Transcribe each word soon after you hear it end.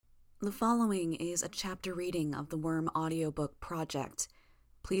The following is a chapter reading of the Worm audiobook project.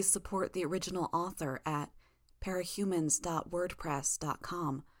 Please support the original author at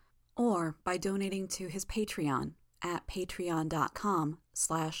parahumans.wordpress.com or by donating to his Patreon at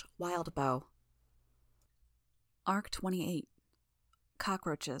patreon.com/wildbow. Arc 28,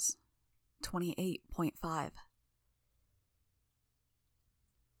 Cockroaches, 28.5.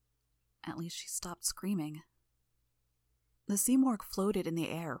 At least she stopped screaming. The sea morgue floated in the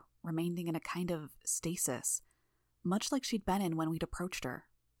air, remaining in a kind of stasis, much like she'd been in when we'd approached her,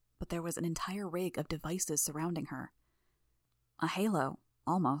 but there was an entire rig of devices surrounding her. A halo,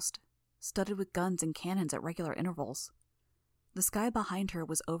 almost, studded with guns and cannons at regular intervals. The sky behind her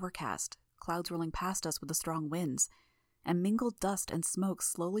was overcast, clouds rolling past us with the strong winds, and mingled dust and smoke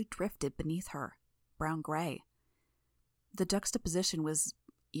slowly drifted beneath her, brown-gray. The juxtaposition was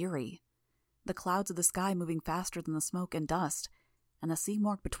eerie, the clouds of the sky moving faster than the smoke and dust, and the sea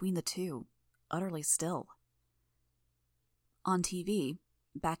morgue between the two, utterly still. On TV,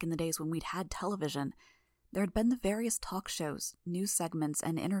 back in the days when we'd had television, there had been the various talk shows, news segments,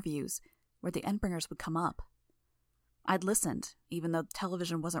 and interviews where the Endbringers would come up. I'd listened, even though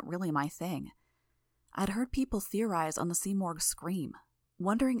television wasn't really my thing. I'd heard people theorize on the sea morgue scream,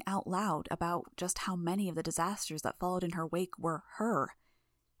 wondering out loud about just how many of the disasters that followed in her wake were her,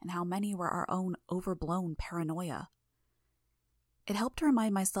 and how many were our own overblown paranoia. It helped to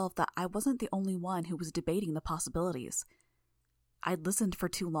remind myself that I wasn't the only one who was debating the possibilities. I'd listened for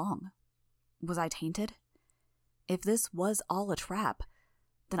too long. Was I tainted? If this was all a trap,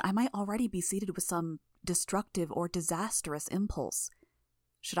 then I might already be seated with some destructive or disastrous impulse.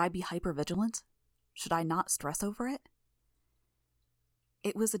 Should I be hypervigilant? Should I not stress over it?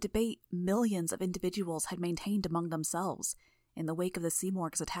 It was a debate millions of individuals had maintained among themselves in the wake of the sea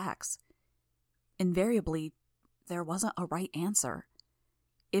morgue's attacks. Invariably, there wasn't a right answer.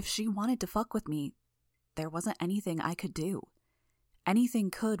 If she wanted to fuck with me, there wasn't anything I could do.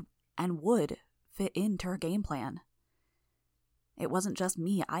 Anything could and would fit into her game plan. It wasn't just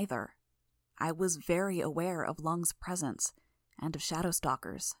me either. I was very aware of Lung's presence and of shadow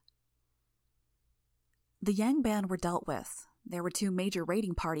stalkers. The Yang Band were dealt with. There were 2 major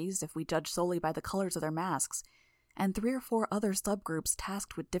raiding parties, if we judge solely by the colors of their masks, and 3 or 4 other subgroups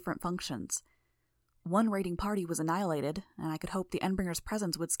tasked with different functions. One raiding party was annihilated, and I could hope the Endbringer's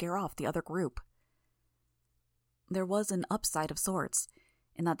presence would scare off the other group. There was an upside of sorts,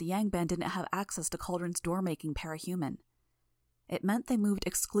 in that the Yang Band didn't have access to Cauldron's door-making parahuman. It meant they moved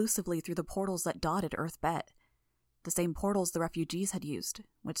exclusively through the portals that dotted Earth Bet, the same portals the refugees had used,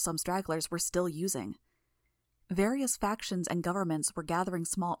 which some stragglers were still using. Various factions and governments were gathering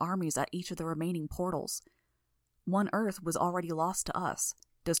small armies at each of the remaining portals. One Earth was already lost to us,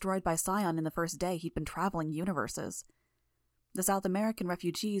 destroyed by Scion in the first day he'd been traveling universes. The South American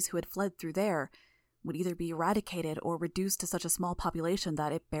refugees who had fled through there would either be eradicated or reduced to such a small population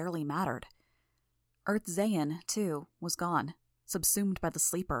that it barely mattered. Earth Zayan, too, was gone, subsumed by the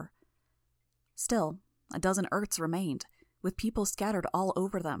Sleeper. Still, a dozen Earths remained, with people scattered all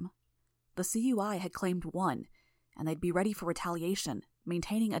over them. The CUI had claimed one, and they'd be ready for retaliation,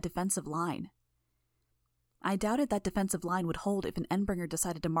 maintaining a defensive line. I doubted that defensive line would hold if an Endbringer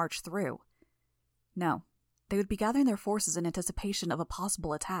decided to march through. No, they would be gathering their forces in anticipation of a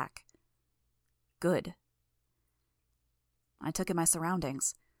possible attack. Good. I took in my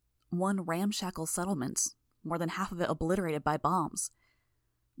surroundings. One ramshackle settlement, more than half of it obliterated by bombs.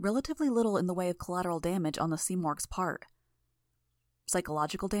 Relatively little in the way of collateral damage on the sea morgue's part.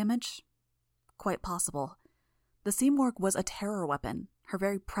 Psychological damage? Quite possible. The sea morgue was a terror weapon, her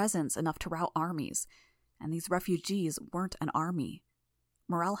very presence enough to rout armies, and these refugees weren't an army.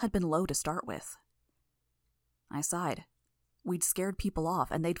 Morale had been low to start with. I sighed. We'd scared people off,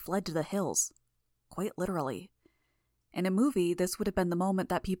 and they'd fled to the hills. Quite literally. In a movie, this would have been the moment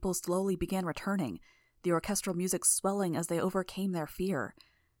that people slowly began returning, the orchestral music swelling as they overcame their fear.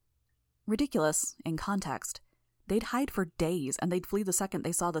 Ridiculous, in context. They'd hide for days, and they'd flee the second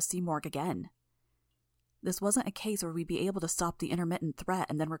they saw the sea morgue again. This wasn't a case where we'd be able to stop the intermittent threat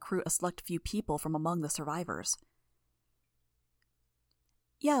and then recruit a select few people from among the survivors.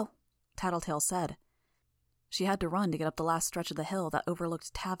 "Yo," Tattletale said. She had to run to get up the last stretch of the hill that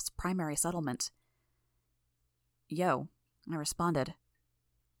overlooked Taft's primary settlement. "Yo," I responded.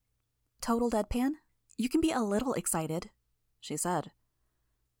 "Total deadpan? You can be a little excited," she said.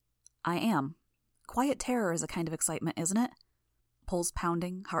 "I am. Quiet terror is a kind of excitement, isn't it? Pulse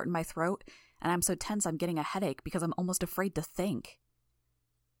pounding, heart in my throat, and I'm so tense I'm getting a headache because I'm almost afraid to think."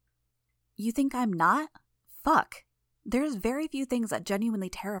 "You think I'm not? Fuck. There's very few things that genuinely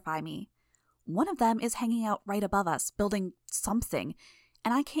terrify me. One of them is hanging out right above us, building something,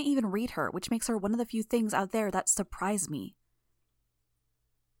 And I can't even read her, which makes her one of the few things out there that surprise me.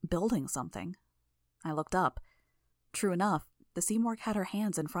 Building something. I looked up. True enough, the Seamorg had her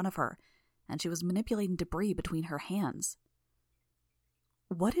hands in front of her, and she was manipulating debris between her hands.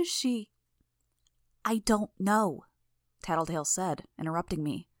 What is she? I don't know, Tattletale said, interrupting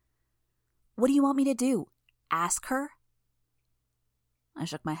me. What do you want me to do? Ask her? I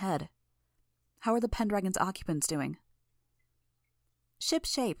shook my head. How are the Pendragon's occupants doing? Ship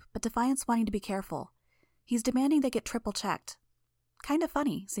shape, but Defiant's wanting to be careful. He's demanding they get triple checked. Kind of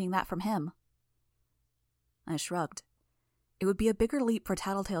funny, seeing that from him. I shrugged. It would be a bigger leap for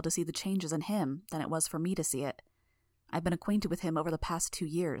Tattletale to see the changes in him than it was for me to see it. I've been acquainted with him over the past 2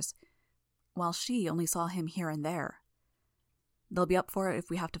 years, while she only saw him here and there. They'll be up for it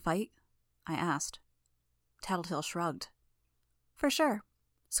if we have to fight? I asked. Tattletale shrugged. For sure.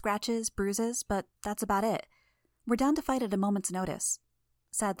 Scratches, bruises, but that's about it. We're down to fight at a moment's notice.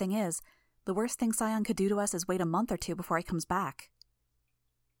 Sad thing is, the worst thing Scion could do to us is wait a month or 2 before he comes back.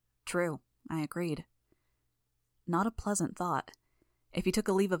 True, I agreed. Not a pleasant thought. If he took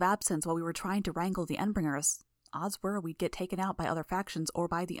a leave of absence while we were trying to wrangle the Endbringers, odds were we'd get taken out by other factions or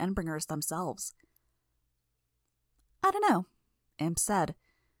by the Endbringers themselves. I don't know, Imp said.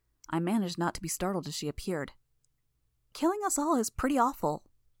 I managed not to be startled as she appeared. Killing us all is pretty awful.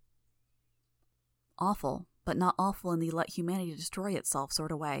 Awful, but not awful in the let humanity destroy itself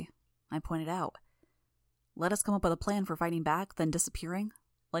sort of way, I pointed out. Let us come up with a plan for fighting back, then disappearing,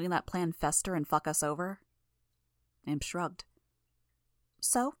 letting that plan fester and fuck us over. Imp shrugged.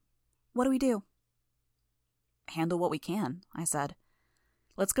 So, what do we do? Handle what we can, I said.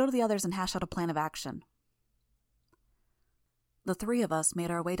 Let's go to the others and hash out a plan of action. The 3 of us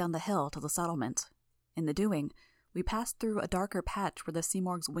made our way down the hill to the settlement. In the doing, we passed through a darker patch where the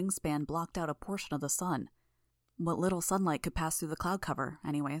Seamorg's wingspan blocked out a portion of the sun. What little sunlight could pass through the cloud cover,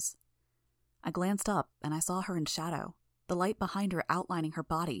 anyways. I glanced up, and I saw her in shadow, the light behind her outlining her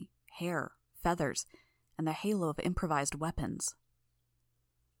body, hair, feathers, and the halo of improvised weapons.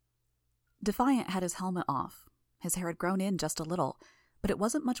 Defiant had his helmet off. His hair had grown in just a little, but it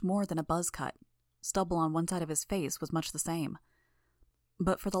wasn't much more than a buzz cut. Stubble on one side of his face was much the same.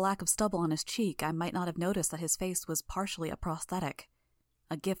 But for the lack of stubble on his cheek, I might not have noticed that his face was partially a prosthetic,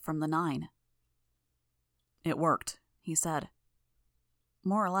 a gift from the 9. It worked, he said.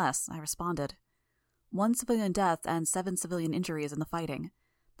 More or less, I responded. 1 civilian death and 7 civilian injuries in the fighting.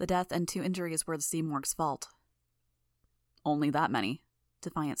 The death and 2 injuries were the Seamorg's fault. Only that many,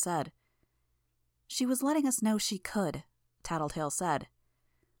 Defiant said. She was letting us know she could, Tattletale said.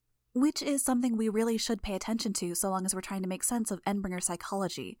 Which is something we really should pay attention to so long as we're trying to make sense of Endbringer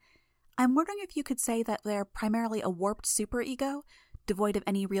psychology. I'm wondering if you could say that they're primarily a warped superego, devoid of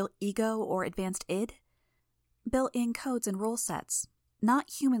any real ego or advanced id? Built-in codes and rule sets. Not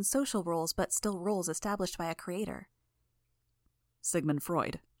human social rules, but still rules established by a creator. Sigmund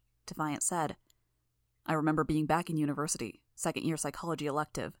Freud, Defiant said. I remember being back in university, 2nd-year psychology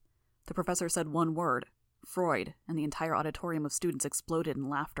elective. The professor said one word, Freud, and the entire auditorium of students exploded in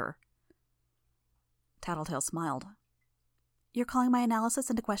laughter. Tattletale smiled. You're calling my analysis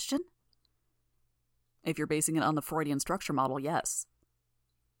into question? If you're basing it on the Freudian structure model, yes.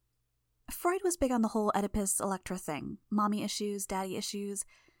 Freud was big on the whole Oedipus-Electra thing. Mommy issues, daddy issues.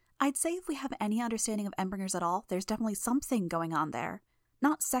 I'd say if we have any understanding of Endbringers at all, there's definitely something going on there.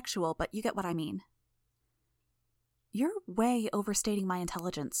 Not sexual, but you get what I mean. You're way overstating my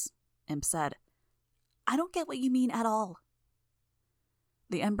intelligence, Imp said. I don't get what you mean at all.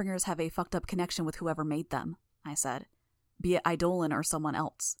 The Endbringers have a fucked up connection with whoever made them, I said. Be it Eidolon or someone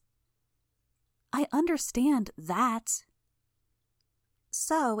else. I understand that.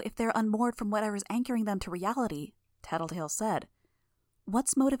 So, if they're unmoored from whatever's anchoring them to reality, Tattletale said,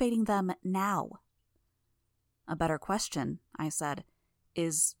 what's motivating them now? A better question, I said,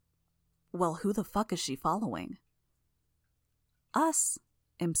 is, well, who the fuck is she following? Us,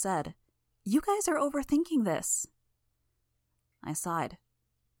 Imp said. You guys are overthinking this. I sighed.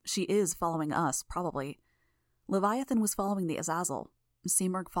 She is following us, probably. Leviathan was following the Azazel.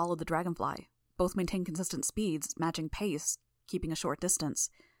 Seamorg followed the Dragonfly. Both maintain consistent speeds, matching pace, keeping a short distance.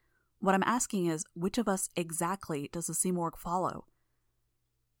 What I'm asking is, which of us exactly does the Seamorg follow?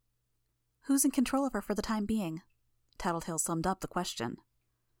 Who's in control of her for the time being? Tattletale summed up the question.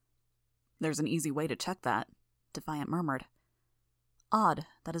 There's an easy way to check that, Defiant murmured. Odd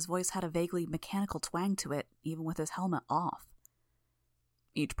that his voice had a vaguely mechanical twang to it, even with his helmet off.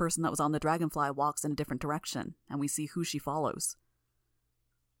 Each person that was on the Dragonfly walks in a different direction, and we see who she follows.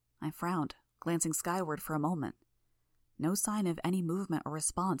 I frowned, glancing skyward for a moment. No sign of any movement or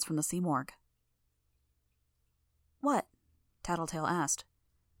response from the Seamorg. What? Tattletale asked.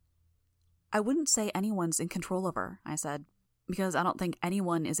 I wouldn't say anyone's in control of her, I said, because I don't think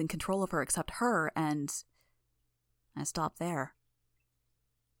anyone is in control of her except her, and... I stopped there.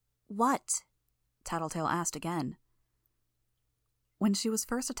 What? Tattletale asked again. When she was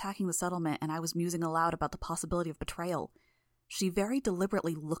first attacking the settlement and I was musing aloud about the possibility of betrayal, she very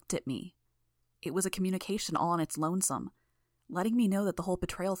deliberately looked at me. It was a communication all on its lonesome, letting me know that the whole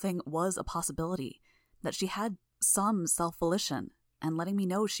betrayal thing was a possibility, that she had some self-volition, and letting me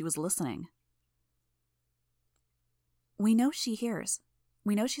know she was listening. We know she hears.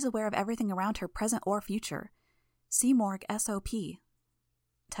 We know she's aware of everything around her, present or future. Morg SOP,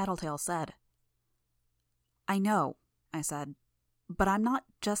 Tattletale said. I know, I said, but I'm not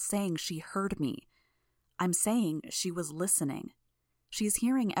just saying she heard me. I'm saying she was listening. She's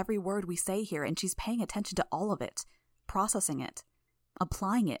hearing every word we say here, and she's paying attention to all of it, processing it,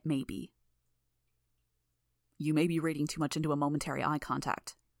 applying it, maybe. You may be reading too much into a momentary eye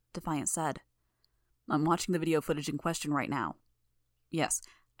contact, Defiant said. I'm watching the video footage in question right now. Yes,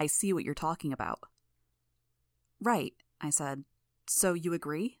 I see what you're talking about. Right, I said. So you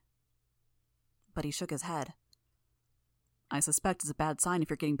agree? But he shook his head. I suspect it's a bad sign if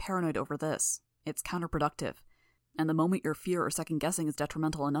you're getting paranoid over this. It's counterproductive. And the moment your fear or second-guessing is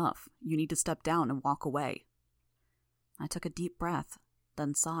detrimental enough, you need to step down and walk away. I took a deep breath,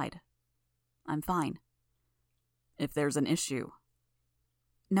 then sighed. I'm fine. If there's an issue.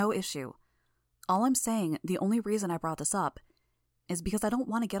 No issue. All I'm saying, the only reason I brought this up, is because I don't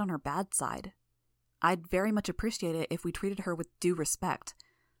want to get on her bad side. I'd very much appreciate it if we treated her with due respect.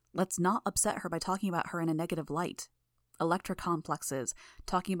 Let's not upset her by talking about her in a negative light. Electra complexes,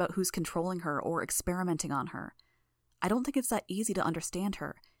 talking about who's controlling her or experimenting on her. I don't think it's that easy to understand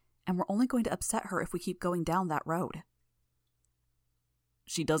her, and we're only going to upset her if we keep going down that road.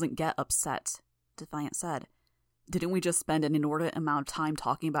 She doesn't get upset, Defiant said. Didn't we just spend an inordinate amount of time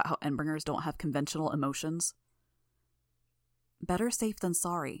talking about how Endbringers don't have conventional emotions? Better safe than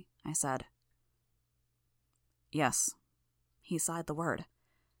sorry, I said. Yes. He sighed the word.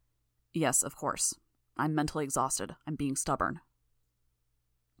 Yes, of course. I'm mentally exhausted. I'm being stubborn.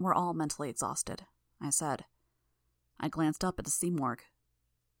 We're all mentally exhausted, I said. I glanced up at the Morg.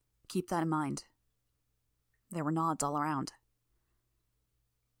 Keep that in mind. There were nods all around.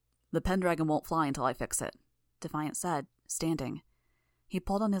 The Pendragon won't fly until I fix it, Defiant said, standing. He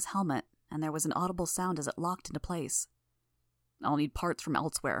pulled on his helmet, and there was an audible sound as it locked into place. I'll need parts from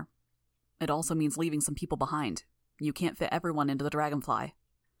elsewhere. It also means leaving some people behind. You can't fit everyone into the Dragonfly.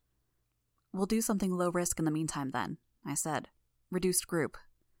 We'll do something low risk in the meantime then, I said. Reduced group.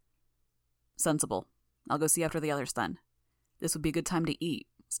 Sensible. I'll go see after the others then. This would be a good time to eat,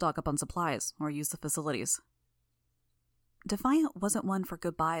 stock up on supplies, or use the facilities. Defiant wasn't one for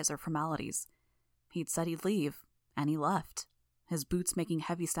goodbyes or formalities. He'd said he'd leave, and he left, his boots making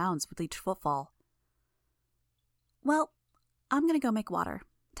heavy sounds with each footfall. Well, I'm gonna go make water,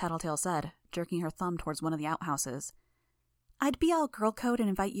 Tattletale said, jerking her thumb towards one of the outhouses. I'd be all girl code and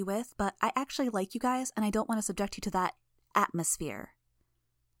invite you with, but I actually like you guys, and I don't want to subject you to that atmosphere.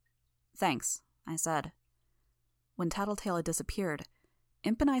 Thanks, I said. When Tattletale had disappeared,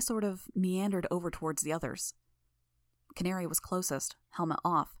 Imp and I sort of meandered over towards the others. Canary was closest, helmet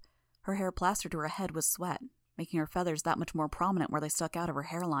off. Her hair plastered to her head with sweat, making her feathers that much more prominent where they stuck out of her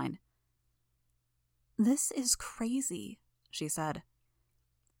hairline. This is crazy, she said.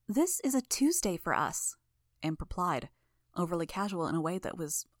 This is a Tuesday for us, Imp replied, overly casual in a way that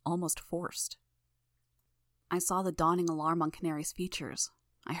was almost forced. I saw the dawning alarm on Canary's features.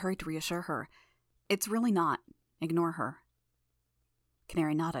 I hurried to reassure her. It's really not. Ignore her.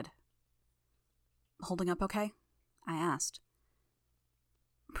 Canary nodded. Holding up okay? I asked.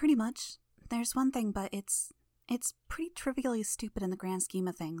 Pretty much. There's one thing, but it's pretty trivially stupid in the grand scheme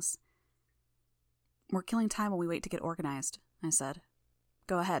of things. We're killing time while we wait to get organized, I said.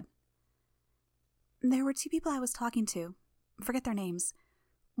 Go ahead. There were two people I was talking to. Forget their names.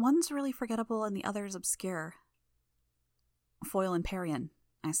 One's really forgettable and the other's obscure. Foyle and Parian,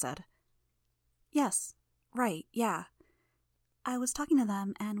 I said. Yes, right, yeah. I was talking to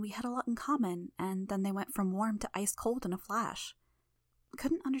them and we had a lot in common, and then they went from warm to ice cold in a flash.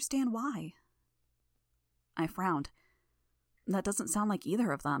 Couldn't understand why. I frowned. That doesn't sound like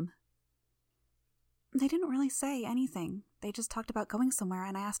either of them. They didn't really say anything. They just talked about going somewhere,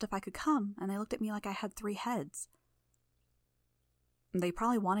 and I asked if I could come, and they looked at me like I had 3 heads. They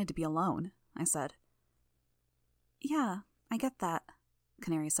probably wanted to be alone, I said. Yeah, I get that,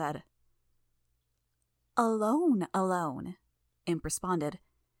 Canary said. Alone, Imp responded.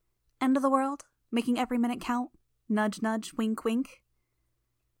 End of the world? Making every minute count? Nudge, nudge, wink, wink?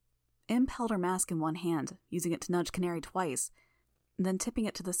 Imp held her mask in one hand, using it to nudge Canary twice. then tipping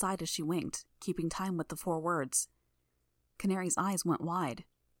it to the side as she winked, keeping time with the 4 words. Canary's eyes went wide.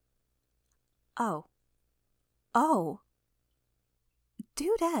 Oh.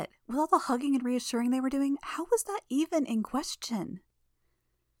 Dudette, with all the hugging and reassuring they were doing, how was that even in question?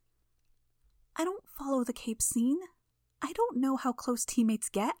 I don't follow the Cape scene. I don't know how close teammates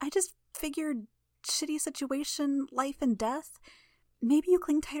get. I just figured shitty situation, life and death. Maybe you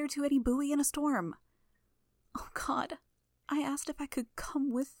cling tighter to any buoy in a storm. Oh God, I asked if I could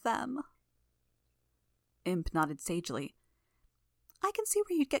come with them. Imp nodded sagely. I can see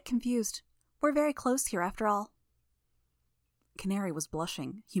where you'd get confused. We're very close here after all. Canary was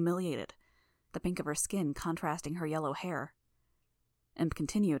blushing, humiliated, the pink of her skin contrasting her yellow hair. Imp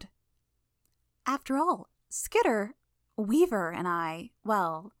continued. After all, Skitter, Weaver, and I,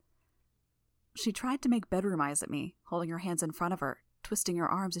 well... She tried to make bedroom eyes at me, holding her hands in front of her, twisting her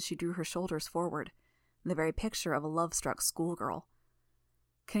arms as she drew her shoulders forward, the very picture of a love-struck schoolgirl.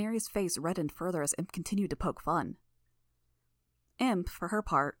 Canary's face reddened further as Imp continued to poke fun. Imp, for her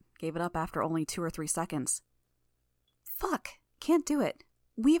part, gave it up after only 2 or 3 seconds. Fuck, can't do it.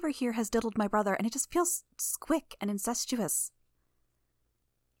 Weaver here has diddled my brother, and it just feels squick and incestuous.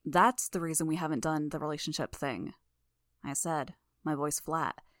 That's the reason we haven't done the relationship thing, I said, my voice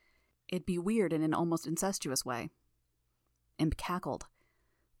flat. It'd be weird in an almost incestuous way. Imp cackled.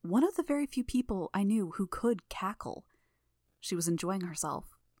 One of the very few people I knew who could cackle. She was enjoying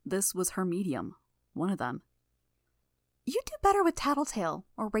herself. This was her medium. One of them. You'd do better with Tattletale,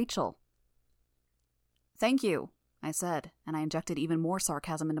 or Rachel. Thank you, I said, and I injected even more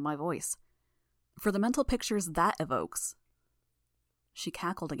sarcasm into my voice. For the mental pictures that evokes. She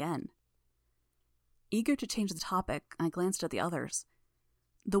cackled again. Eager to change the topic, I glanced at the others.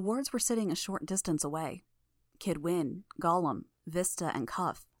 The wards were sitting a short distance away. Kid Win, Gollum, Vista, and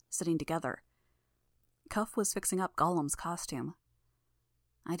Cuff sitting together. Cuff was fixing up Gollum's costume.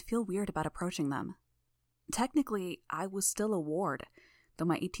 I'd feel weird about approaching them. Technically, I was still a ward, though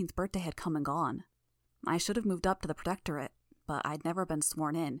my 18th birthday had come and gone. I should have moved up to the Protectorate, but I'd never been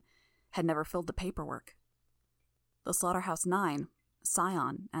sworn in, had never filled the paperwork. The Slaughterhouse 9,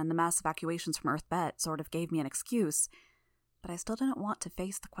 Scion, and the mass evacuations from Earth Bet sort of gave me an excuse, but I still didn't want to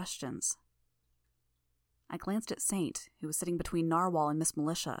face the questions. I glanced at Saint, who was sitting between Narwhal and Miss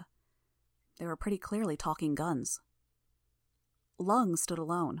Militia. They were pretty clearly talking guns. Lung stood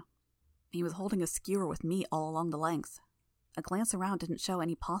alone. He was holding a skewer with meat all along the length. A glance around didn't show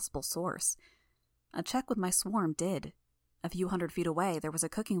any possible source. A check with my swarm did. A few 100 feet away, there was a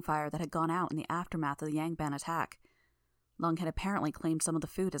cooking fire that had gone out in the aftermath of the Yangban attack. Lung had apparently claimed some of the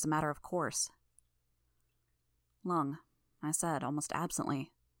food as a matter of course. Lung, I said, almost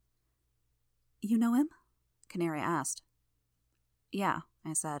absently. You know him? Canary asked. Yeah,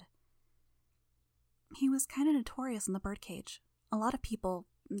 I said. He was kind of notorious in the birdcage. A lot of people,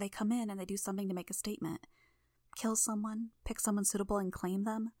 they come in and they do something to make a statement. Kill someone, pick someone suitable and claim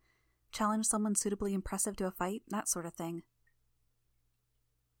them. Challenge someone suitably impressive to a fight, that sort of thing.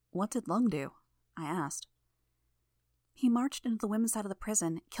 What did Lung do? I asked. He marched into the women's side of the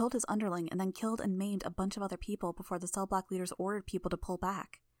prison, killed his underling, and then killed and maimed a bunch of other people before the cell block leaders ordered people to pull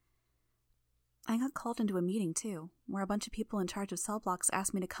back. I got called into a meeting, too, where a bunch of people in charge of cell blocks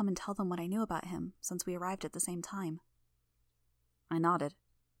asked me to come and tell them what I knew about him, since we arrived at the same time. I nodded.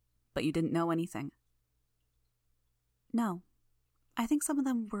 But you didn't know anything? No. I think some of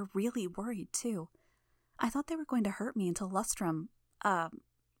them were really worried, too. I thought they were going to hurt me until Lustrum,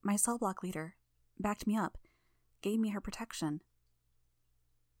 my cell block leader, backed me up, gave me her protection.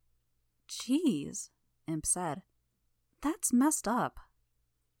 Jeez, Imp said. That's messed up.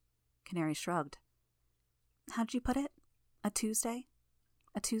 Canary shrugged. How'd you put it? A Tuesday?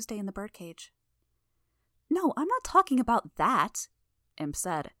 A Tuesday in the birdcage. No, I'm not talking about that, Imp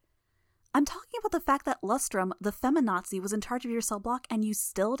said. I'm talking about the fact that Lustrum, the feminazi, was in charge of your cell block and you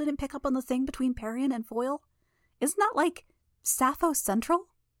still didn't pick up on the thing between Parian and Foyle? Isn't that like Sappho Central?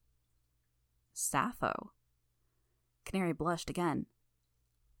 Sappho? Canary blushed again.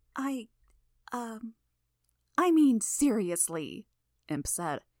 I mean seriously, Imp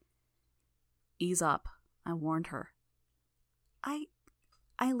said. Ease up, I warned her. I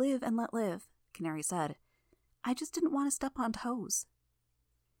live and let live, Canary said. I just didn't want to step on toes.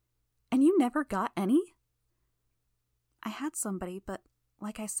 And you never got any? I had somebody, but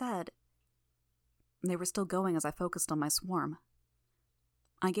like I said... They were still going as I focused on my swarm.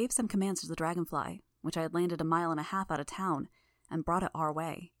 I gave some commands to the dragonfly, which I had landed 1.5 miles out of town, and brought it our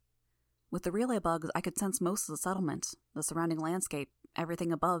way. With the relay bugs, I could sense most of the settlement, the surrounding landscape,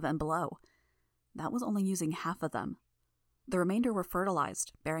 everything above and below. That was only using half of them. The remainder were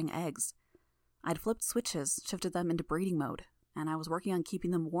fertilized, bearing eggs. I'd flipped switches, shifted them into breeding mode. and I was working on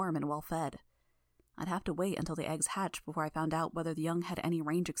keeping them warm and well fed. I'd have to wait until the eggs hatched before I found out whether the young had any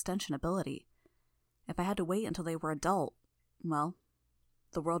range extension ability. If I had to wait until they were adult, well,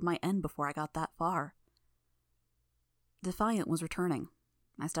 the world might end before I got that far. Defiant was returning.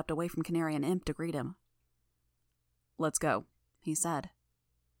 I stepped away from Canary and Imp to greet him. "Let's go," he said.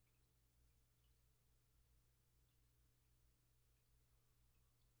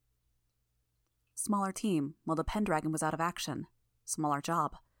 Smaller team, while the Pendragon was out of action. Smaller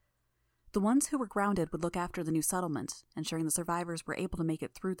job. The ones who were grounded would look after the new settlement, ensuring the survivors were able to make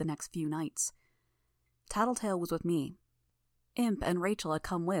it through the next few nights. Tattletale was with me. Imp and Rachel had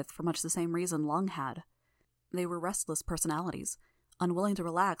come with for much the same reason Lung had. They were restless personalities, unwilling to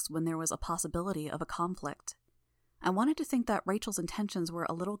relax when there was a possibility of a conflict. I wanted to think that Rachel's intentions were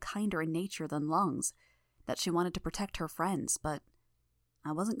a little kinder in nature than Lung's, that she wanted to protect her friends, but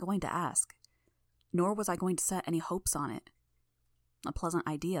I wasn't going to ask. Nor was I going to set any hopes on it. A pleasant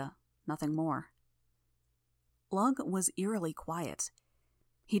idea, nothing more. Lung was eerily quiet.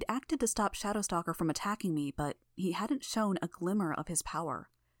 He'd acted to stop Shadowstalker from attacking me, but he hadn't shown a glimmer of his power.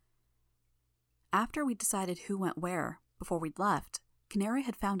 After we'd decided who went where, before we'd left, Canary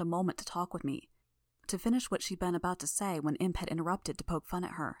had found a moment to talk with me, to finish what she'd been about to say when Imp had interrupted to poke fun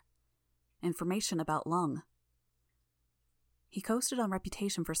at her. Information about Lung. He coasted on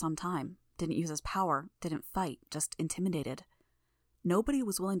reputation for some time, didn't use his power, didn't fight, just intimidated. Nobody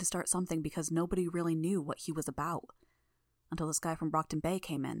was willing to start something because nobody really knew what he was about. Until this guy from Brockton Bay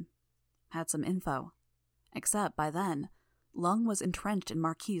came in. Had some info. Except, by then, Lung was entrenched in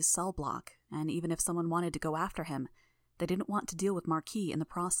Marquis's cell block, and even if someone wanted to go after him, they didn't want to deal with Marquis in the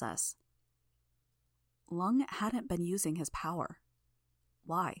process. Lung hadn't been using his power.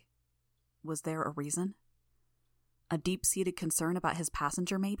 Why? Was there a reason? A deep-seated concern about his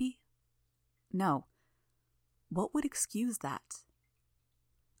passenger, maybe? No. What would excuse that?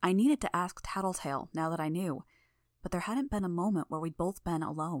 I needed to ask Tattletale now that I knew, but there hadn't been a moment where we'd both been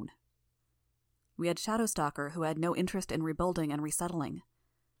alone. We had Shadowstalker, who had no interest in rebuilding and resettling.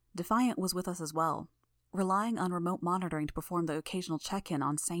 Defiant was with us as well, relying on remote monitoring to perform the occasional check-in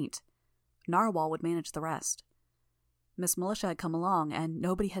on Saint. Narwhal would manage the rest. Miss Militia had come along, and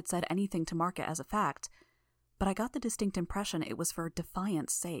nobody had said anything to mark it as a fact, but I got the distinct impression it was for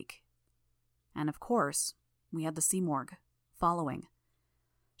Defiant's sake. And of course, we had the Seamorg, following.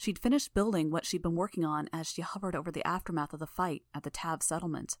 She'd finished building what she'd been working on as she hovered over the aftermath of the fight at the Tav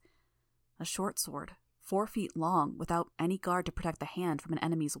settlement. A short sword, 4 feet long, without any guard to protect the hand from an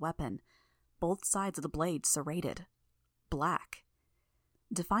enemy's weapon, both sides of the blade serrated. Black.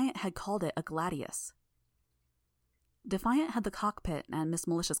 Defiant had called it a gladius. Defiant had the cockpit and Miss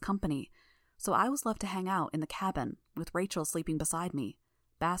Militia's company, so I was left to hang out in the cabin, with Rachel sleeping beside me,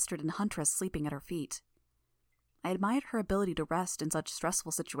 Bastard and Huntress sleeping at her feet. I admired her ability to rest in such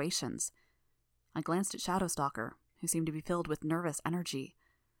stressful situations. I glanced at Shadowstalker, who seemed to be filled with nervous energy.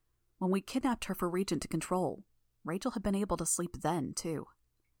 When we kidnapped her for Regent to control, Rachel had been able to sleep then, too.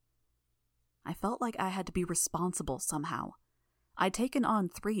 I felt like I had to be responsible somehow. I'd taken on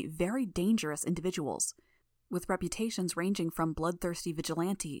 3 very dangerous individuals, with reputations ranging from bloodthirsty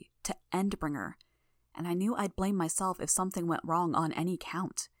vigilante to endbringer, and I knew I'd blame myself if something went wrong on any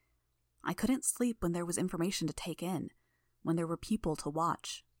count. I couldn't sleep when there was information to take in, when there were people to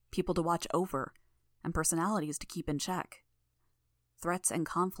watch over, and personalities to keep in check. Threats and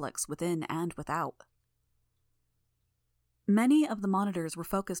conflicts within and without. Many of the monitors were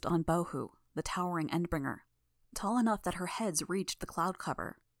focused on Bohu, the towering endbringer, tall enough that her heads reached the cloud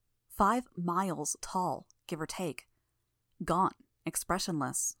cover. 5 miles tall, give or take. Gaunt,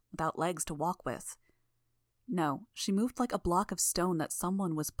 expressionless, without legs to walk with. No, she moved like a block of stone that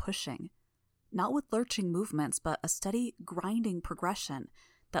someone was pushing. Not with lurching movements, but a steady, grinding progression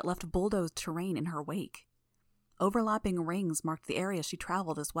that left bulldozed terrain in her wake. Overlapping rings marked the area she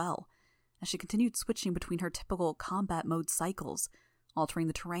traveled as well, as she continued switching between her typical combat mode cycles, altering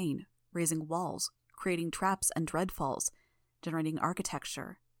the terrain, raising walls, creating traps and dreadfalls, generating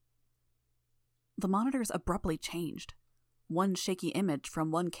architecture. The monitors abruptly changed. One shaky image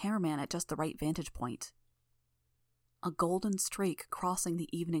from one cameraman at just the right vantage point. A golden streak crossing the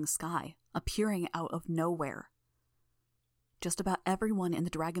evening sky, appearing out of nowhere. Just about everyone in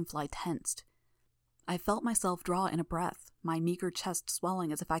the Dragonfly tensed. I felt myself draw in a breath, my meager chest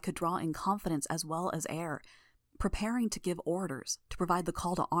swelling as if I could draw in confidence as well as air, preparing to give orders, to provide the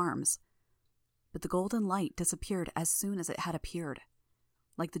call to arms. But the golden light disappeared as soon as it had appeared,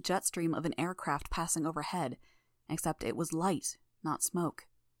 like the jet stream of an aircraft passing overhead, except it was light, not smoke,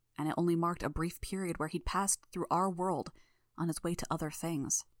 and it only marked a brief period where he'd passed through our world on his way to other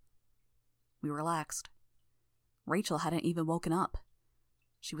things. We relaxed. Rachel hadn't even woken up.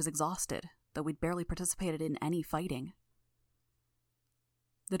 She was exhausted, though we'd barely participated in any fighting.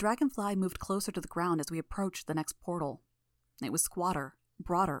 The dragonfly moved closer to the ground as we approached the next portal. It was squatter,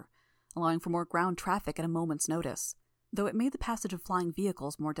 broader, allowing for more ground traffic at a moment's notice, though it made the passage of flying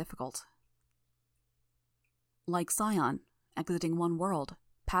vehicles more difficult. Like Scion, exiting one world,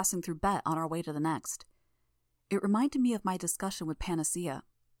 passing through Bet on our way to the next. It reminded me of my discussion with Panacea.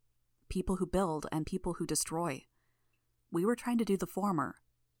 People who build and people who destroy. We were trying to do the former,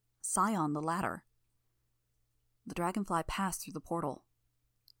 Scion the latter. The dragonfly passed through the portal.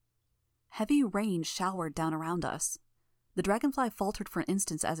 Heavy rain showered down around us. The dragonfly faltered for an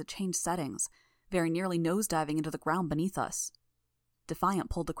instant as it changed settings, very nearly nosediving into the ground beneath us. Defiant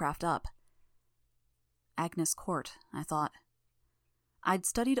pulled the craft up. Agnes Court, I thought. I'd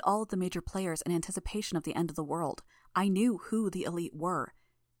studied all of the major players in anticipation of the end of the world. I knew who the elite were,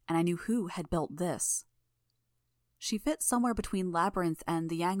 and I knew who had built this. She fit somewhere between Labyrinth and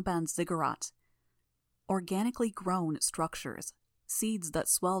the Yangban ziggurat. Organically grown structures, seeds that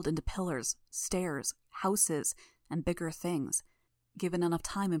swelled into pillars, stairs, houses, and bigger things, given enough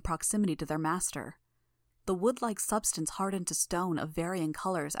time and proximity to their master. The wood-like substance hardened to stone of varying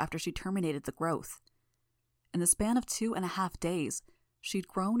colors after she terminated the growth. In the span of 2.5 days, she'd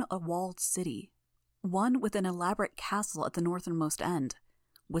grown a walled city, one with an elaborate castle at the northernmost end,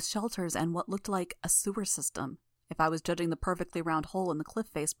 with shelters and what looked like a sewer system, if I was judging the perfectly round hole in the cliff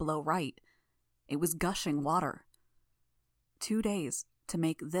face below right. It was gushing water. 2 days to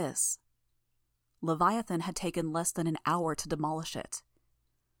make this. Leviathan had taken less than an hour to demolish it.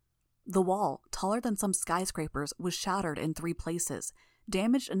 The wall, taller than some skyscrapers, was shattered in 3 places,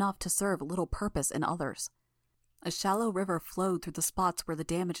 damaged enough to serve little purpose in others. A shallow river flowed through the spots where the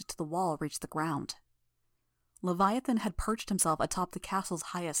damage to the wall reached the ground. Leviathan had perched himself atop the castle's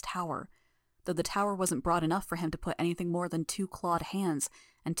highest tower, though the tower wasn't broad enough for him to put anything more than 2 clawed hands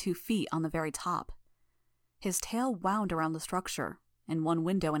and 2 feet on the very top. His tail wound around the structure, in one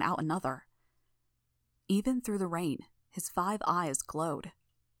window and out another. Even through the rain, his 5 eyes glowed.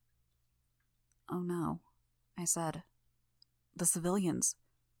 "Oh no," I said. "The civilians.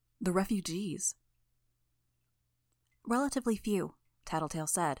 The refugees." "Relatively few," Tattletale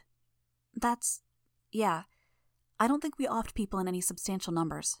said. Yeah. I don't think we offed people in any substantial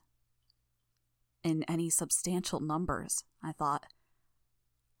numbers." In any substantial numbers, I thought.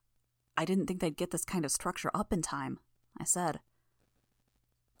 "I didn't think they'd get this kind of structure up in time," I said.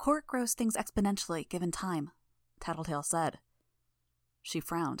 "Court grows things exponentially, given time," Tattletale said. She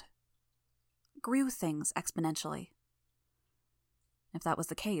frowned. "Grew things exponentially." If that was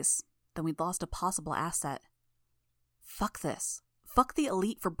the case, then we'd lost a possible asset. Fuck this. Fuck the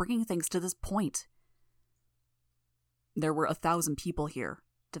elite for bringing things to this point. "There were 1,000 people here,"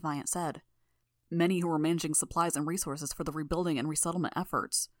 Defiant said. "Many who were managing supplies and resources for the rebuilding and resettlement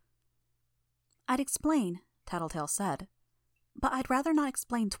efforts." "I'd explain," Tattletale said, "but I'd rather not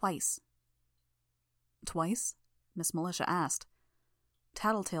explain twice." "Twice?" Miss Militia asked.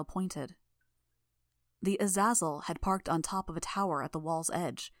 Tattletale pointed. The Azazel had parked on top of a tower at the wall's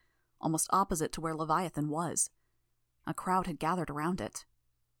edge, almost opposite to where Leviathan was. A crowd had gathered around it.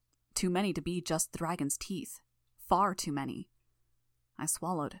 Too many to be just the dragon's teeth. Far too many. I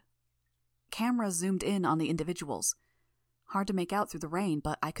swallowed. Cameras zoomed in on the individuals. Hard to make out through the rain,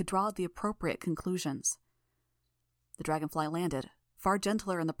 but I could draw the appropriate conclusions. The dragonfly landed, far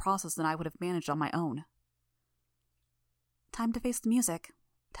gentler in the process than I would have managed on my own. "Time to face the music,"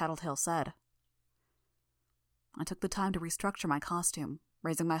 Tattletale said. I took the time to restructure my costume,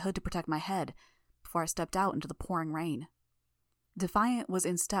 raising my hood to protect my head, before I stepped out into the pouring rain. Defiant was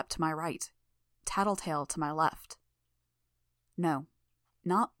in step to my right, Tattletale to my left. No,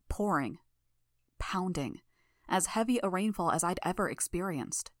 not pouring. Pounding. As heavy a rainfall as I'd ever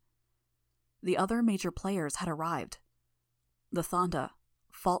experienced. The other major players had arrived. The Thonda,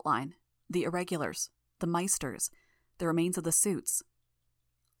 Faultline, the Irregulars, the Meisters, the remains of the suits.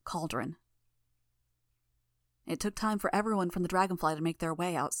 Cauldron. It took time for everyone from the Dragonfly to make their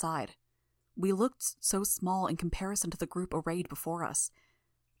way outside. We looked so small in comparison to the group arrayed before us.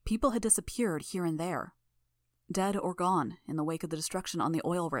 People had disappeared here and there. Dead or gone in the wake of the destruction on the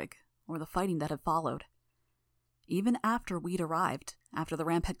oil rig, or the fighting that had followed. Even after we'd arrived, after the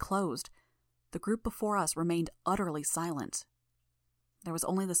ramp had closed, the group before us remained utterly silent. There was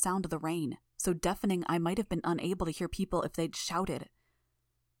only the sound of the rain, so deafening I might have been unable to hear people if they'd shouted.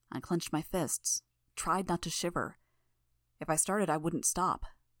 I clenched my fists, tried not to shiver. If I started, I wouldn't stop.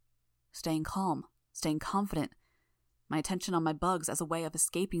 Staying calm, staying confident, my attention on my bugs as a way of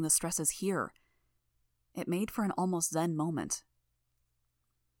escaping the stresses here. It made for an almost zen moment.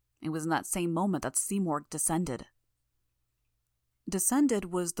 It was in that same moment that Seymour descended.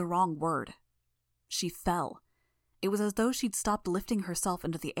 Descended was the wrong word. She fell. It was as though she'd stopped lifting herself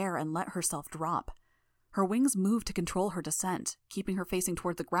into the air and let herself drop. Her wings moved to control her descent, keeping her facing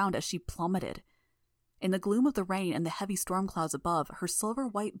toward the ground as she plummeted. In the gloom of the rain and the heavy storm clouds above, her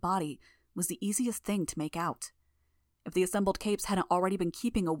silver-white body was the easiest thing to make out. If the assembled capes hadn't already been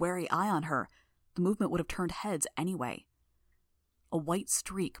keeping a wary eye on her, the movement would have turned heads anyway. A white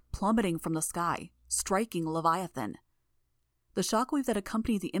streak plummeting from the sky, striking Leviathan. The shockwave that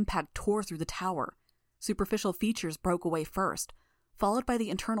accompanied the impact tore through the tower. Superficial features broke away first, followed by the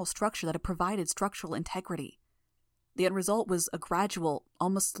internal structure that had provided structural integrity. The end result was a gradual,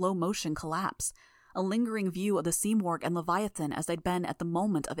 almost slow-motion collapse, a lingering view of the Seymour and Leviathan as they'd been at the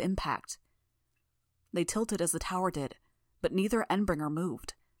moment of impact. They tilted as the tower did, but neither Endbringer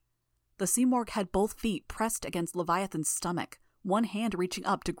moved. The Seymour had both feet pressed against Leviathan's stomach, one hand reaching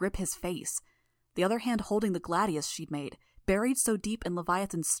up to grip his face, the other hand holding the gladius she'd made, buried so deep in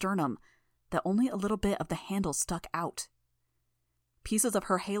Leviathan's sternum that only a little bit of the handle stuck out. Pieces of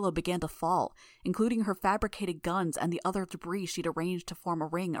her halo began to fall, including her fabricated guns and the other debris she'd arranged to form a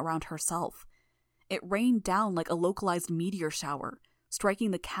ring around herself. It rained down like a localized meteor shower,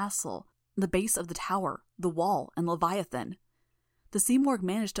 striking the castle, the base of the tower, the wall, and Leviathan. The Seymour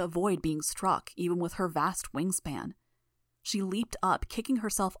managed to avoid being struck, even with her vast wingspan. She leaped up, kicking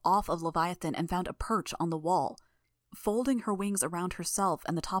herself off of Leviathan, and found a perch on the wall, folding her wings around herself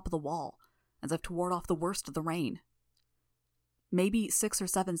and the top of the wall, as if to ward off the worst of the rain. Maybe 6 or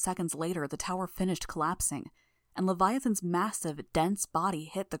 7 seconds later, the tower finished collapsing, and Leviathan's massive, dense body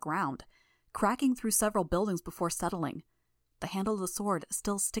hit the ground, cracking through several buildings before settling, the handle of the sword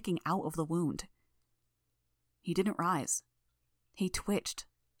still sticking out of the wound. He didn't rise. He twitched,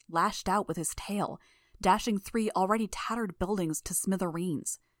 lashed out with his tail, dashing 3 already tattered buildings to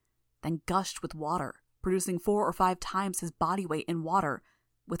smithereens, then gushed with water, producing 4 or 5 times his body weight in water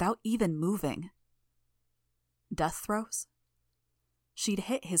without even moving. Death throes? She'd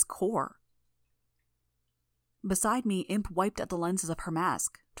hit his core. Beside me, Imp wiped at the lenses of her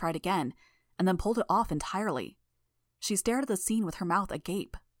mask, tried again, and then pulled it off entirely. She stared at the scene with her mouth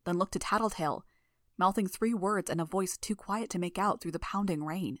agape, then looked to Tattletale, mouthing 3 words in a voice too quiet to make out through the pounding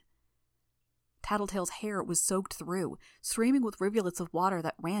rain. Tattletale's hair was soaked through, streaming with rivulets of water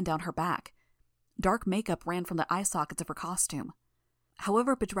that ran down her back. Dark makeup ran from the eye sockets of her costume.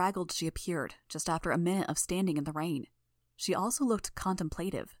 However bedraggled she appeared, just after a minute of standing in the rain, she also looked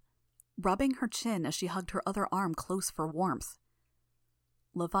contemplative, rubbing her chin as she hugged her other arm close for warmth.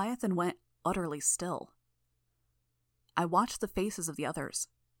 Leviathan went utterly still. I watched the faces of the others.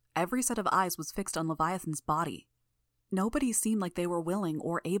 Every set of eyes was fixed on Leviathan's body. Nobody seemed like they were willing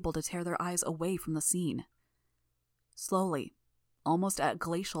or able to tear their eyes away from the scene. Slowly, almost at a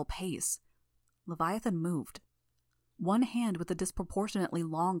glacial pace, Leviathan moved. One hand with the disproportionately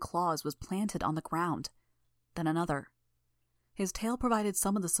long claws was planted on the ground, then another. His tail provided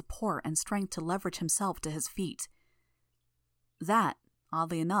some of the support and strength to leverage himself to his feet. That,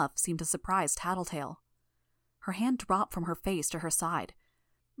 oddly enough, seemed to surprise Tattletale. Her hand dropped from her face to her side.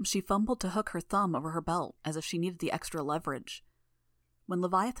 She fumbled to hook her thumb over her belt as if she needed the extra leverage. When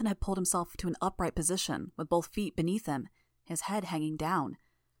Leviathan had pulled himself to an upright position, with both feet beneath him, his head hanging down,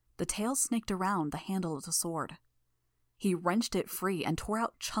 the tail snaked around the handle of the sword. He wrenched it free and tore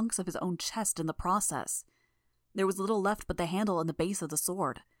out chunks of his own chest in the process. There was little left but the handle and the base of the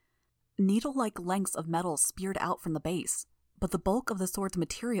sword. Needle-like lengths of metal speared out from the base, but the bulk of the sword's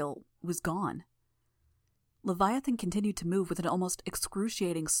material was gone. Leviathan continued to move with an almost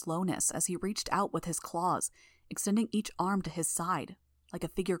excruciating slowness as he reached out with his claws, extending each arm to his side, like a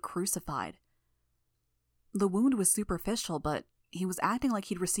figure crucified. The wound was superficial, but he was acting like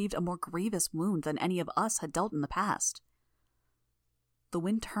he'd received a more grievous wound than any of us had dealt in the past. The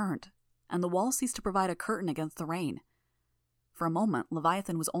wind turned, and the wall ceased to provide a curtain against the rain. For a moment,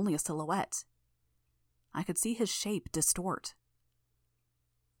 Leviathan was only a silhouette. I could see his shape distort.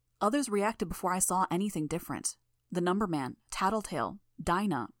 Others reacted before I saw anything different. The Numberman, Tattletale,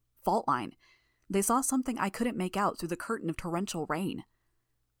 Dinah, Faultline. They saw something I couldn't make out through the curtain of torrential rain.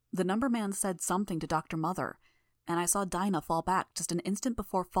 The Numberman said something to Dr. Mother, and I saw Dinah fall back just an instant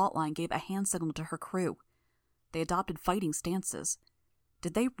before Faultline gave a hand signal to her crew. They adopted fighting stances.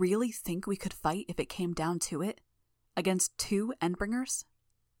 Did they really think we could fight if it came down to it? Against 2 Endbringers?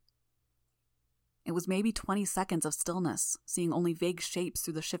 It was maybe 20 seconds of stillness, seeing only vague shapes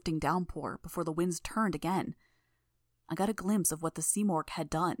through the shifting downpour before the winds turned again. I got a glimpse of what the Seymour had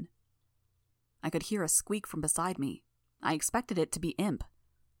done. I could hear a squeak from beside me. I expected it to be Imp.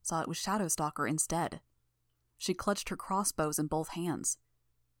 Saw it was Shadowstalker instead. She clutched her crossbows in both hands.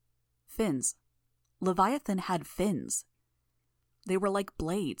 Fins. Leviathan had fins. They were like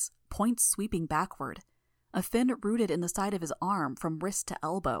blades, points sweeping backward, a fin rooted in the side of his arm from wrist to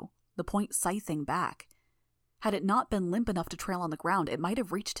elbow, the point scything back. Had it not been limp enough to trail on the ground, it might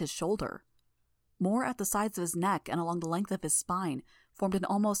have reached his shoulder. More at the sides of his neck and along the length of his spine formed an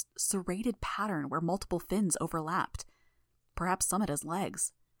almost serrated pattern where multiple fins overlapped, perhaps some at his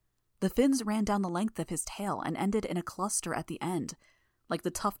legs. The fins ran down the length of his tail and ended in a cluster at the end, like the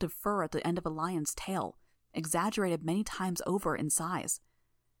tuft of fur at the end of a lion's tail, exaggerated many times over in size.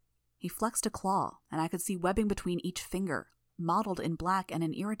 He flexed a claw, and I could see webbing between each finger, mottled in black and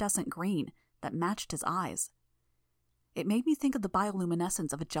an iridescent green that matched his eyes. It made me think of the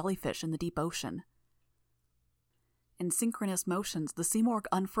bioluminescence of a jellyfish in the deep ocean. In synchronous motions, the sea morgue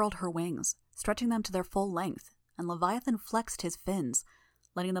unfurled her wings, stretching them to their full length, and Leviathan flexed his fins,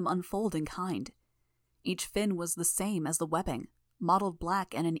 letting them unfold in kind. Each fin was the same as the webbing, mottled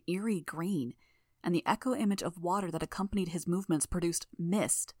black and an eerie green, and the echo image of water that accompanied his movements produced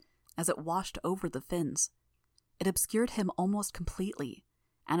mist as it washed over the fins. It obscured him almost completely,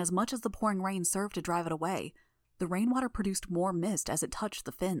 and as much as the pouring rain served to drive it away, the rainwater produced more mist as it touched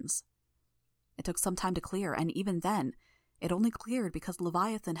the fins. It took some time to clear, and even then, it only cleared because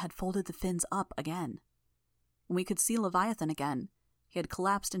Leviathan had folded the fins up again. When we could see Leviathan again, he had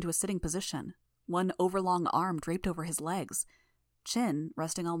collapsed into a sitting position, one overlong arm draped over his legs, chin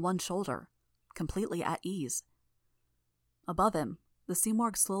resting on one shoulder, completely at ease. Above him, the sea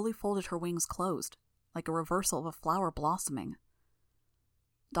morgue slowly folded her wings closed, like a reversal of a flower blossoming.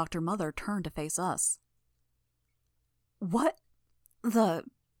 Dr. Mother turned to face us. "What the—"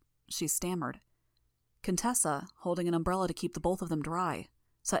 she stammered. Contessa, holding an umbrella to keep the both of them dry,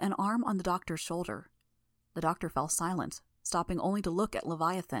 set an arm on the doctor's shoulder. The doctor fell silent, stopping only to look at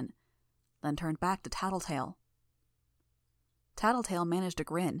Leviathan, then turned back to Tattletale. Tattletale managed a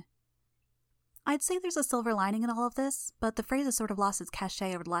grin. "I'd say there's a silver lining in all of this, but the phrase has sort of lost its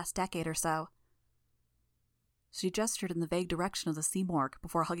cachet over the last decade or so." She gestured in the vague direction of the sea morgue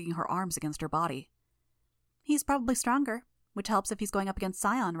before hugging her arms against her body. "He's probably stronger, which helps if he's going up against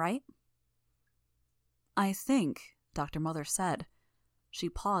Scion, right?" "I think," Dr. Mother said. She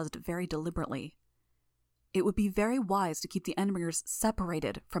paused very deliberately. "It would be very wise to keep the Endringers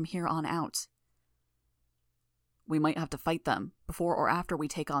separated from here on out." "We might have to fight them, before or after we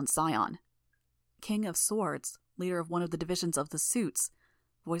take on Scion." King of Swords, leader of one of the divisions of the Suits,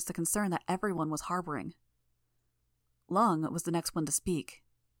 voiced the concern that everyone was harboring. Lung was the next one to speak.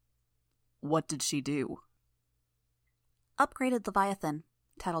 "What did she do?" "Upgraded Leviathan,"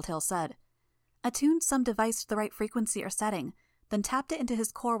 Tattletale said. "Attuned some device to the right frequency or setting, then tapped it into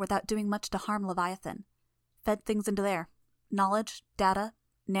his core without doing much to harm Leviathan. Fed things into there. Knowledge, data,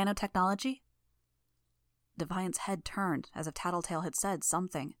 nanotechnology." Defiant's head turned, as if Tattletale had said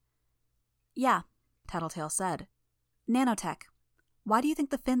something. "Yeah," Tattletale said. "Nanotech. Why do you think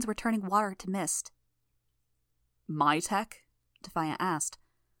the fins were turning water to mist?" "My tech?" Defiant asked.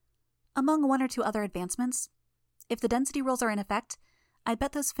 "Among one or two other advancements. If the density rules are in effect, I'd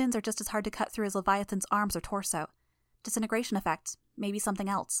bet those fins are just as hard to cut through as Leviathan's arms or torso. Disintegration effect, maybe something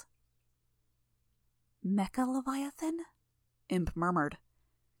else." "Mecha Leviathan?" Imp murmured.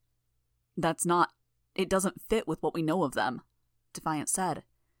 It doesn't fit with what we know of them," Defiant said.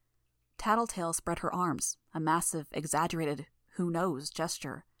 Tattletale spread her arms, a massive, exaggerated, who knows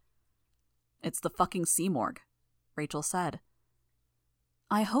gesture. "It's the fucking sea morgue," Rachel said.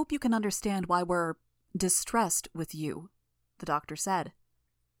 "I hope you can understand why we're distressed with you," the doctor said.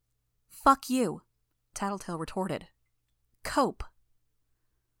 "Fuck you," Tattletale retorted. "Cope."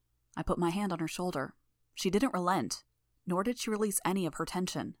 I put my hand on her shoulder. She didn't relent, nor did she release any of her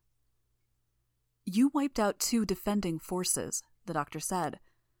tension. "You wiped out 2 defending forces," the doctor said.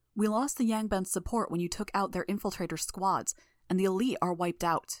 "We lost the Yangban's support when you took out their infiltrator squads, and the elite are wiped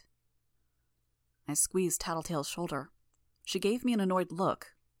out." I squeezed Tattletale's shoulder. She gave me an annoyed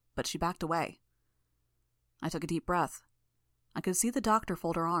look, but she backed away. I took a deep breath. I could see the doctor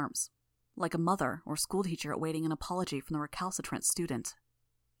fold her arms, like a mother or schoolteacher awaiting an apology from the recalcitrant student.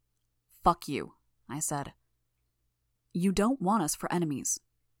 "Fuck you," I said. "You don't want us for enemies,"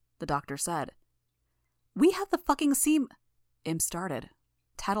 the doctor said. "We have the fucking seam—" Imp started.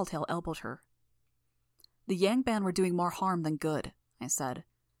 Tattletale elbowed her. "The Yangban were doing more harm than good," I said.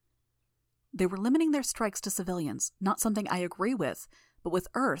 "They were limiting their strikes to civilians, not something I agree with, but with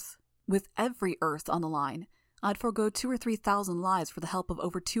every Earth on the line, I'd forego 2,000 or 3,000 lives for the help of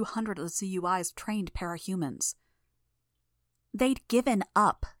over 200 of the CUI's trained parahumans." "They'd given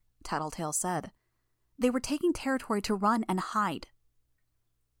up," Tattletale said. "They were taking territory to run and hide."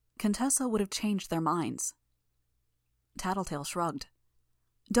 "Contessa would have changed their minds." Tattletale shrugged.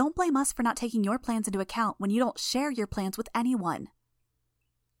 Don't blame us for not taking your plans into account when you don't share your plans with anyone.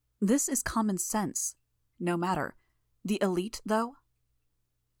 This is common sense. No matter. The elite, though?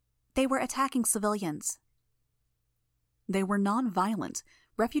 They were attacking civilians. They were non-violent.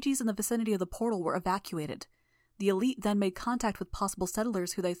 Refugees in the vicinity of the portal were evacuated. The elite then made contact with possible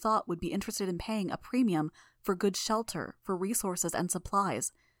settlers who they thought would be interested in paying a premium for good shelter, for resources and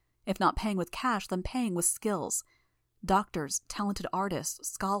supplies. If not paying with cash, then paying with skills. Doctors, talented artists,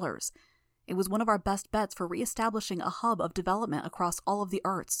 scholars. It was one of our best bets for re-establishing a hub of development across all of the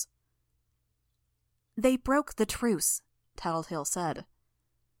Earths. They broke the truce, Tattletale said.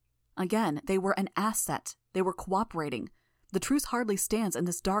 Again, they were an asset. They were cooperating. The truce hardly stands in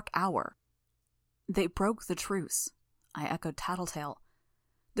this dark hour. They broke the truce, I echoed Tattletale.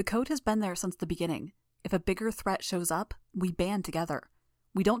 The code has been there since the beginning. If a bigger threat shows up, we band together.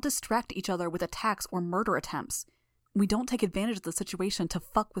 We don't distract each other with attacks or murder attempts. We don't take advantage of the situation to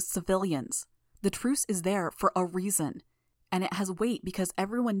fuck with civilians. The truce is there for a reason. And it has weight because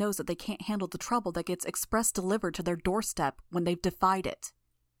everyone knows that they can't handle the trouble that gets express delivered to their doorstep when they've defied it.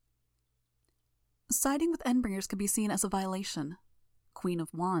 Siding with Endbringers could be seen as a violation, Queen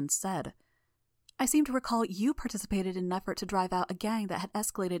of Wands said. I seem to recall you participated in an effort to drive out a gang that had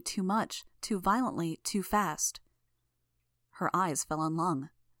escalated too much, too violently, too fast. Her eyes fell on Lung.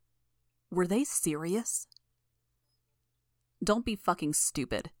 Were they serious? Don't be fucking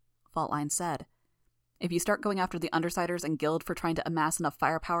stupid, Faultline said. If you start going after the Undersiders and Guild for trying to amass enough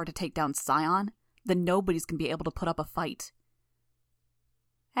firepower to take down Scion, then nobody's going to be able to put up a fight.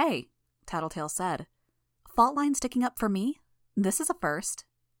 Hey, Tattletale said. Faultline sticking up for me? This is a first.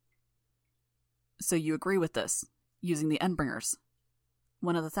 So you agree with this, using the Endbringers?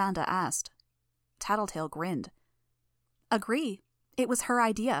 One of the Thanda asked. Tattletale grinned. Agree. It was her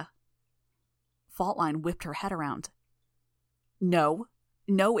idea. Faultline whipped her head around. No,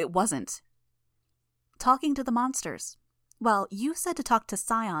 it wasn't. Talking to the monsters. Well, you said to talk to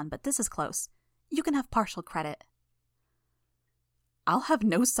Scion, but this is close. You can have partial credit. I'll have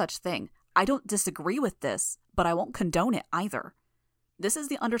no such thing. I don't disagree with this, but I won't condone it either. This is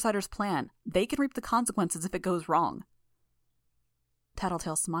the Undersiders' plan. They can reap the consequences if it goes wrong.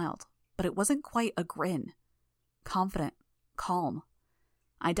 Tattletale smiled, but it wasn't quite a grin. Confident, calm.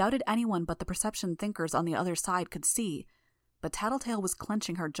 I doubted anyone but the perception thinkers on the other side could see, but Tattletale was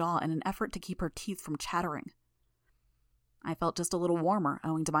clenching her jaw in an effort to keep her teeth from chattering. I felt just a little warmer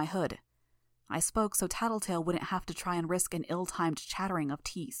owing to my hood. I spoke so Tattletale wouldn't have to try and risk an ill-timed chattering of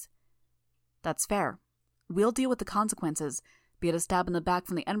teeth. That's fair. We'll deal with the consequences, be it a stab in the back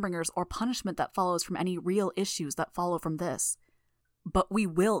from the Endbringers or punishment that follows from any real issues that follow from this. But we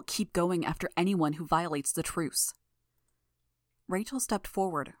will keep going after anyone who violates the truce. Rachel stepped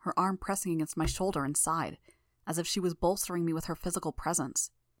forward, her arm pressing against my shoulder and side, as if she was bolstering me with her physical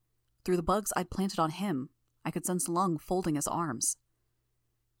presence. Through the bugs I'd planted on him, I could sense Lung folding his arms.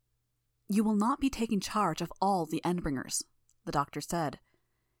 You will not be taking charge of all the Endbringers, the doctor said.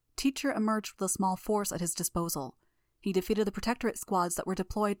 Teacher emerged with a small force at his disposal. He defeated the Protectorate squads that were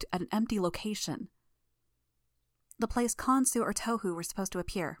deployed at an empty location. The place Khonsu or Tohu were supposed to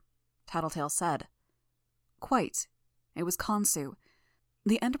appear, Tattletale said. Quite. It was Khonsu.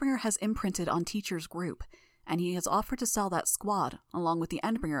 The Endbringer has imprinted on Teacher's group, and he has offered to sell that squad, along with the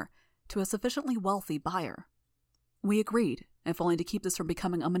Endbringer, to a sufficiently wealthy buyer. We agreed, if only to keep this from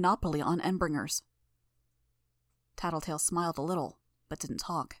becoming a monopoly on Endbringers. Tattletale smiled a little, but didn't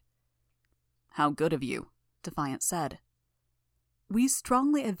talk. How good of you, Defiant said. We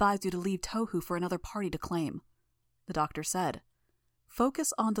strongly advise you to leave Tohu for another party to claim, the doctor said.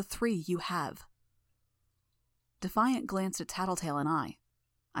 Focus on the 3 you have. Defiant glanced at Tattletale and I.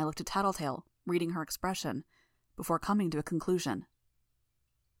 I looked at Tattletale, reading her expression, before coming to a conclusion.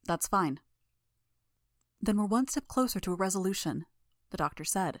 That's fine. Then we're one step closer to a resolution, the doctor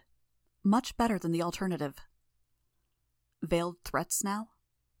said. Much better than the alternative. Veiled threats now?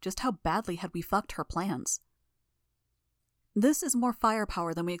 Just how badly had we fucked her plans? This is more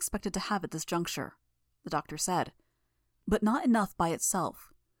firepower than we expected to have at this juncture, the doctor said. But not enough by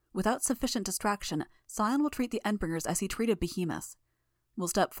itself. Without sufficient distraction, Scion will treat the Endbringers as he treated Behemoth. We'll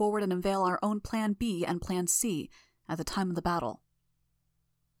step forward and unveil our own Plan B and Plan C at the time of the battle.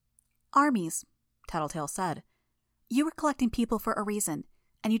 Armies, Tattletale said. You were collecting people for a reason,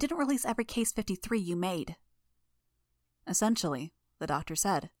 and you didn't release every Case 53 you made. Essentially, the doctor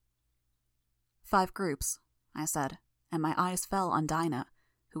said. 5 groups, I said, and my eyes fell on Dinah,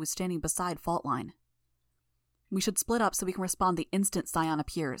 who was standing beside Faultline. We should split up so we can respond the instant Scion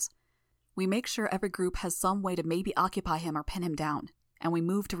appears. We make sure every group has some way to maybe occupy him or pin him down, and we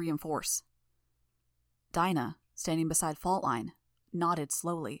move to reinforce. Dinah, standing beside Faultline, nodded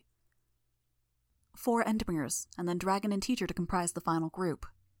slowly. 4 Endmers, and then Dragon and Teacher to comprise the final group.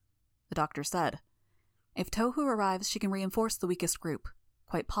 The doctor said. If Tohu arrives, she can reinforce the weakest group,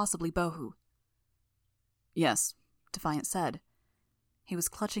 quite possibly Bohu. Yes, Defiant said. He was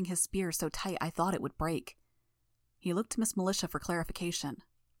clutching his spear so tight I thought it would break. He looked to Miss Militia for clarification.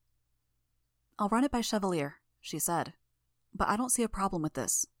 I'll run it by Chevalier, she said, but I don't see a problem with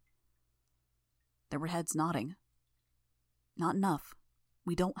this. There were heads nodding. Not enough.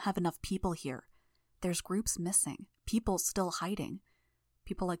 We don't have enough people here. There's groups missing, people still hiding.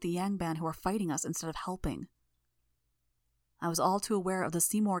 People like the Yang Band who are fighting us instead of helping. I was all too aware of the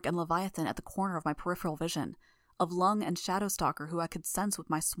Seamorg and Leviathan at the corner of my peripheral vision, of Lung and Shadowstalker who I could sense with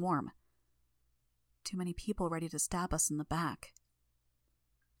my swarm. Too many people ready to stab us in the back.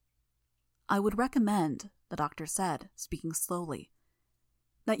 I would recommend, the doctor said, speaking slowly,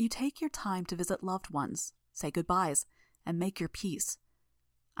 that you take your time to visit loved ones, say goodbyes, and make your peace.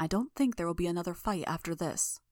 I don't think there will be another fight after this.